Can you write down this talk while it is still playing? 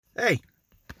Hey,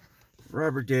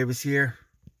 Robert Davis here.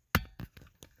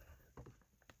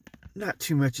 Not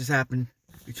too much has happened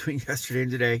between yesterday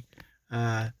and today,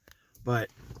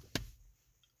 but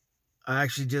I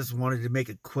actually just wanted to make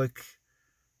a quick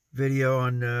video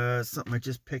on something I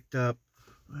just picked up.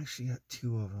 I actually got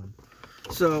two of them.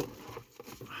 So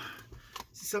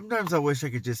sometimes I wish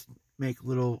I could just make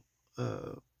little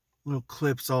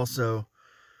clips also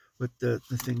with the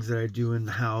things that I do in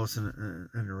the house and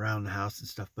around the house and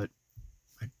stuff, but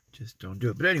I just don't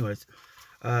do it. But anyways,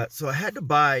 so I had to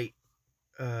buy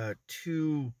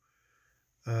two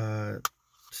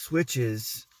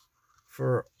switches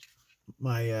for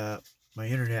my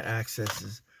internet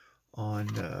accesses on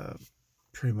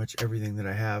pretty much everything that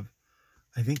I have.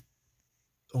 I think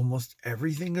almost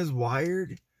everything is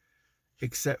wired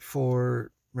except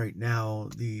for right now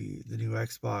the new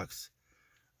Xbox.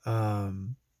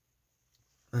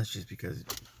 That's just because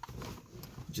it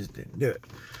just didn't do it,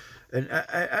 and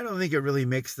I don't think it really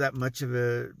makes that much of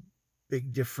a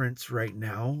big difference right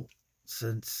now.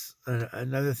 Since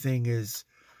another thing is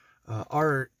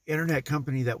our internet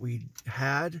company that we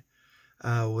had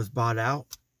was bought out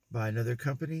by another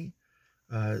company,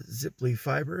 Ziply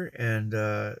Fiber, and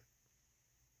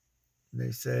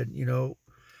they said,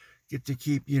 get to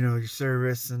keep, your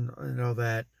service and all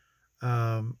that,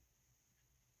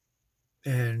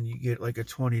 and you get like a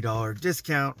 $20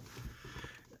 discount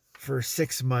for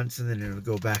 6 months, and then it'll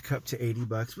go back up to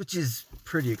 $80, which is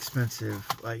pretty expensive,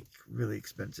 like really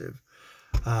expensive.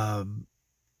 But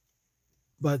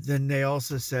then they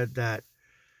also said that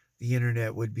the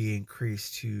internet would be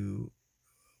increased to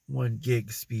 1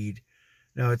 gig speed.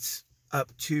 Now it's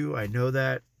up to, I know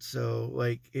that, so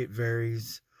like it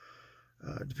varies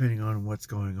depending on what's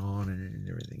going on and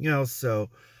everything else.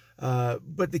 So,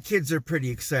 but the kids are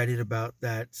pretty excited about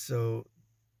that, so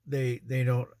they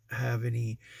don't have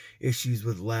any issues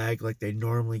with lag like they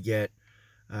normally get.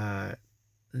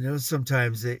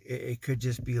 Sometimes it could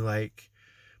just be like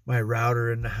my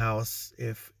router in the house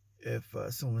if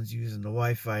someone's using the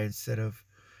Wi-Fi instead of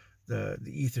the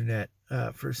Ethernet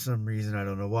for some reason. I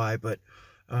don't know why, but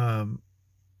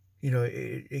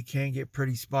it can get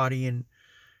pretty spotty, and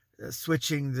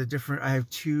switching the different. I have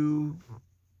two.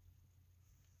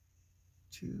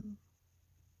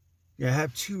 Yeah, I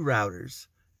have two routers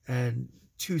and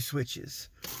two switches.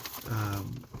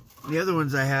 The other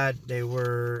ones I had, they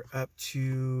were up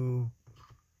to,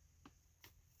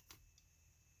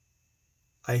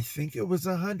 I think it was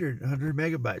 100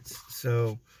 megabytes.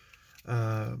 So,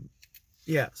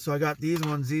 yeah, so I got these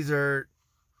ones. These are,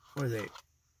 what are they?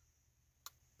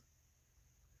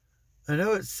 I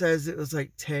know it says it was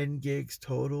like 10 gigs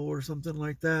total or something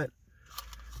like that.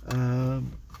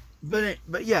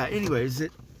 But yeah, anyways,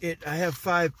 I have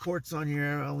 5 ports on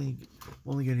here. I'm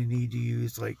only going to need to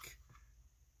use like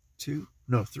 3.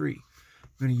 I'm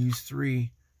going to use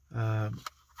 3, so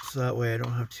that way I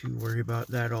don't have to worry about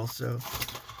that also.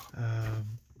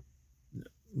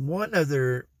 One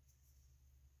other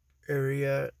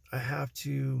area I have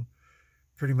to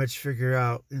pretty much figure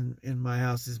out in my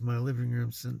house is my living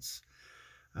room, since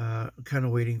I'm kind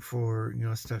of waiting for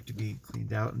stuff to be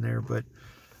cleaned out in there. But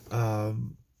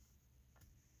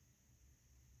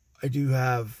I do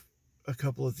have a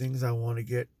couple of things I want to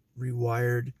get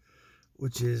rewired,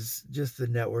 which is just the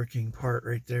networking part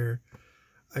right there.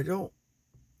 I can't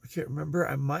remember.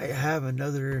 I might have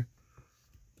another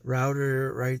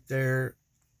router right there.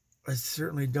 I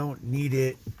certainly don't need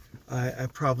it. I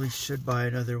probably should buy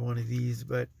another one of these,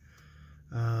 but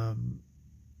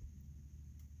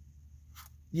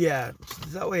yeah,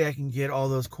 that way I can get all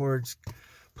those cords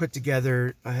put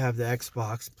together. I have the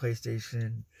Xbox,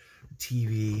 PlayStation,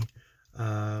 TV.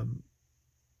 I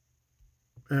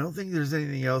don't think there's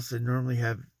anything else that normally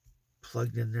have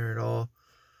plugged in there at all.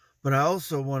 But I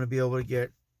also want to be able to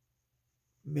get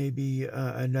maybe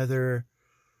another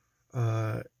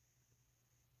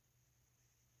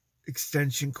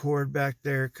extension cord back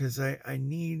there, because I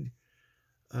need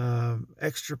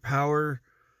extra power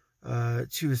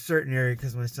to a certain area,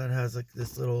 because my son has like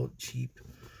this little cheap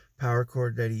power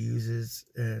cord that he uses,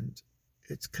 and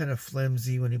it's kind of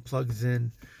flimsy when he plugs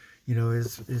in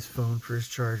his phone for his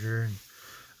charger.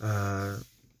 And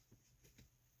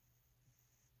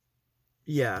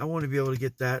yeah, I want to be able to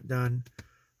get that done.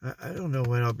 I don't know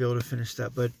when I'll be able to finish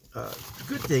that, but the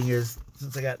good thing is,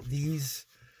 since I got these,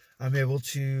 I'm able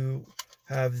to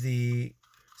have the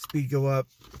speed go up.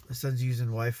 My son's using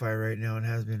Wi-Fi right now and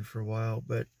has been for a while,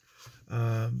 but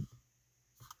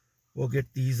we'll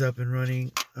get these up and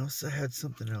running. I also had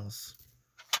something else.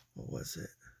 What was it?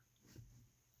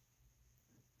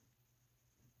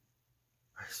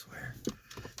 I swear.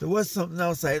 There was something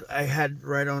else I had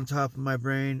right on top of my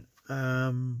brain.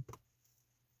 Oh,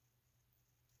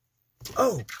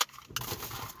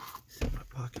 it's in my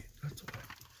pocket. That's why.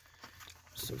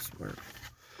 I'm so smart.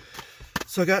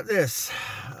 So I got this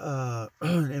an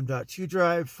M.2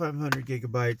 drive, 500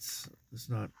 gigabytes. It's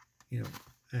not,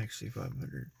 actually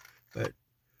 500, but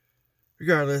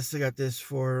regardless, I got this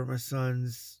for my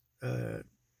son's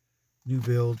new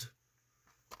build.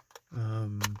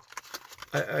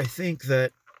 I think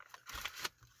that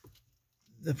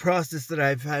the process that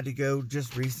I've had to go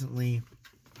just recently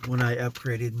when I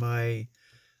upgraded my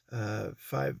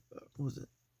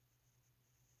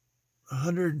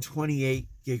 128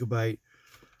 gigabyte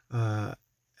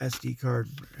SD card,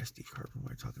 what am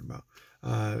I talking about?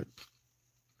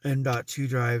 M.2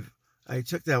 drive. I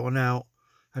took that one out.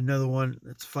 Another one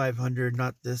that's 500,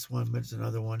 not this one, but it's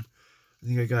another one. I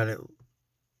think I got it.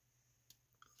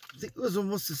 I think it was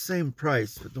almost the same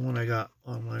price, but the one I got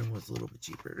online was a little bit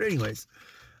cheaper. But anyways,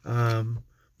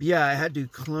 yeah, I had to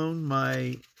clone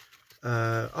my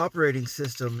operating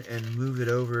system and move it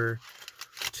over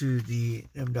to the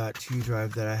M.2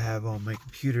 drive that I have on my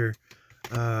computer.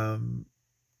 And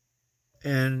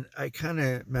I kind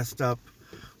of messed up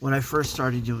when I first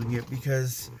started doing it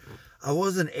because I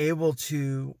wasn't able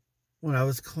to, when I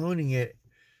was cloning it,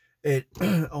 it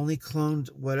only cloned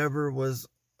whatever was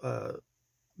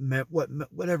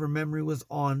whatever memory was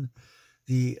on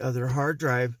the other hard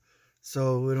drive,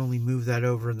 so it would only move that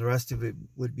over, and the rest of it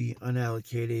would be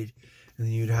unallocated, and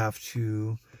then you'd have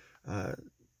to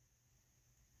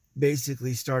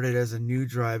basically start it as a new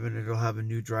drive, and it'll have a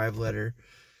new drive letter.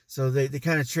 So they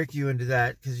kind of trick you into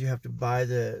that because you have to buy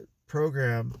the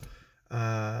program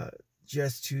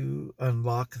just to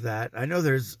unlock that. I know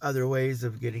there's other ways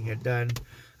of getting it done.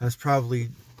 That's probably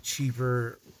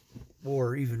cheaper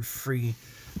or even free,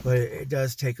 but it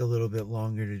does take a little bit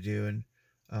longer to do, and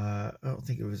I don't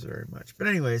think it was very much. But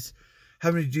anyways,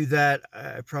 having to do that,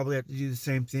 I probably have to do the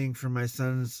same thing for my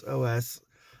son's OS.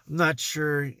 I'm not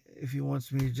sure if he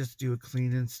wants me to just do a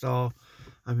clean install.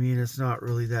 I mean, it's not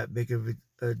really that big of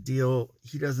a deal.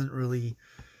 He doesn't really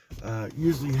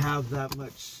usually have that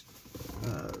much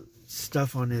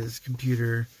stuff on his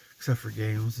computer, except for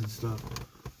games and stuff.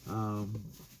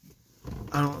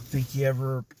 I don't think he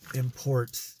ever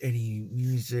imports any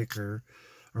music or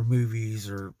movies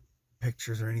or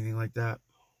pictures or anything like that.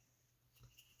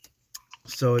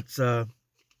 So it's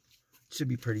should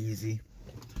be pretty easy.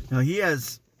 Now he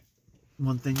has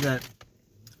one thing that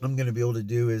I'm going to be able to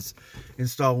do is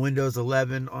install Windows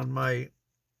 11 on my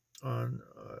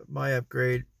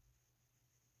upgrade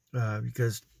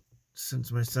because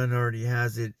since my son already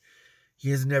has it,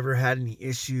 he has never had any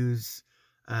issues.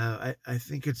 I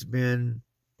think it's been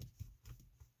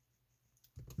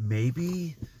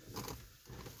maybe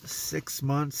 6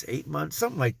 months, 8 months,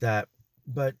 something like that.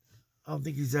 But I don't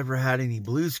think he's ever had any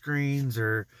blue screens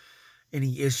or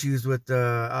any issues with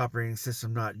the operating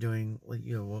system not doing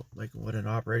like what an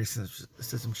operating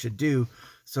system should do.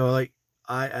 So like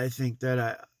I think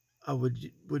that I would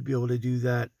be able to do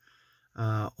that.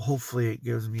 Hopefully it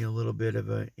gives me a little bit of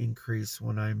an increase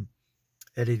when I'm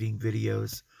editing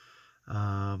videos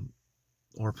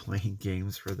or playing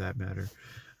games for that matter.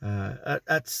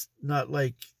 That's not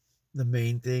like the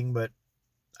main thing, but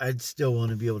I'd still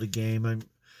want to be able to game.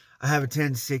 I have a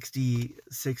 1060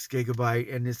 6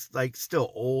 gigabyte, and it's like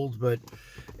still old, but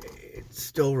it's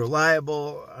still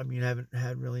reliable. I mean, I haven't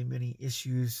had really many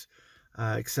issues,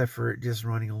 except for it just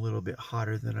running a little bit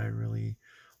hotter than I really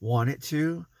want it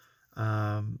to.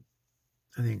 I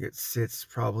think it sits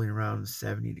probably around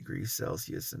 70 degrees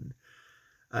Celsius, and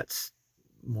that's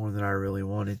more than I really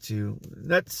wanted to.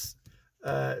 That's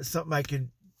something I could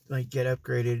like get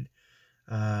upgraded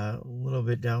a little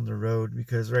bit down the road,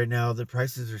 because right now the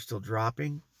prices are still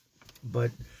dropping, but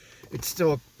it's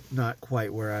still not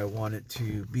quite where I want it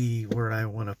to be, where I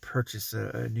want to purchase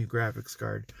a new graphics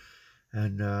card.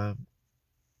 And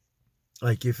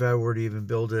like if I were to even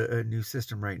build a new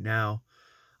system right now,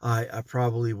 I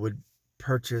probably would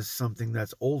purchase something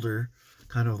that's older,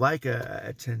 kind of like a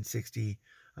 1060,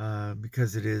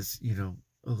 because it is, a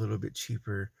little bit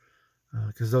cheaper,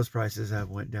 because those prices have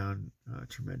went down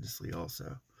tremendously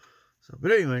also. So,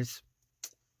 but anyways,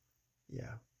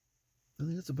 yeah, I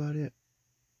think that's about it.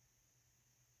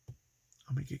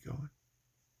 I'm gonna get going.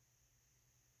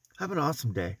 Have an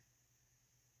awesome day.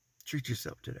 Treat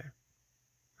yourself today.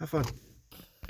 Have fun.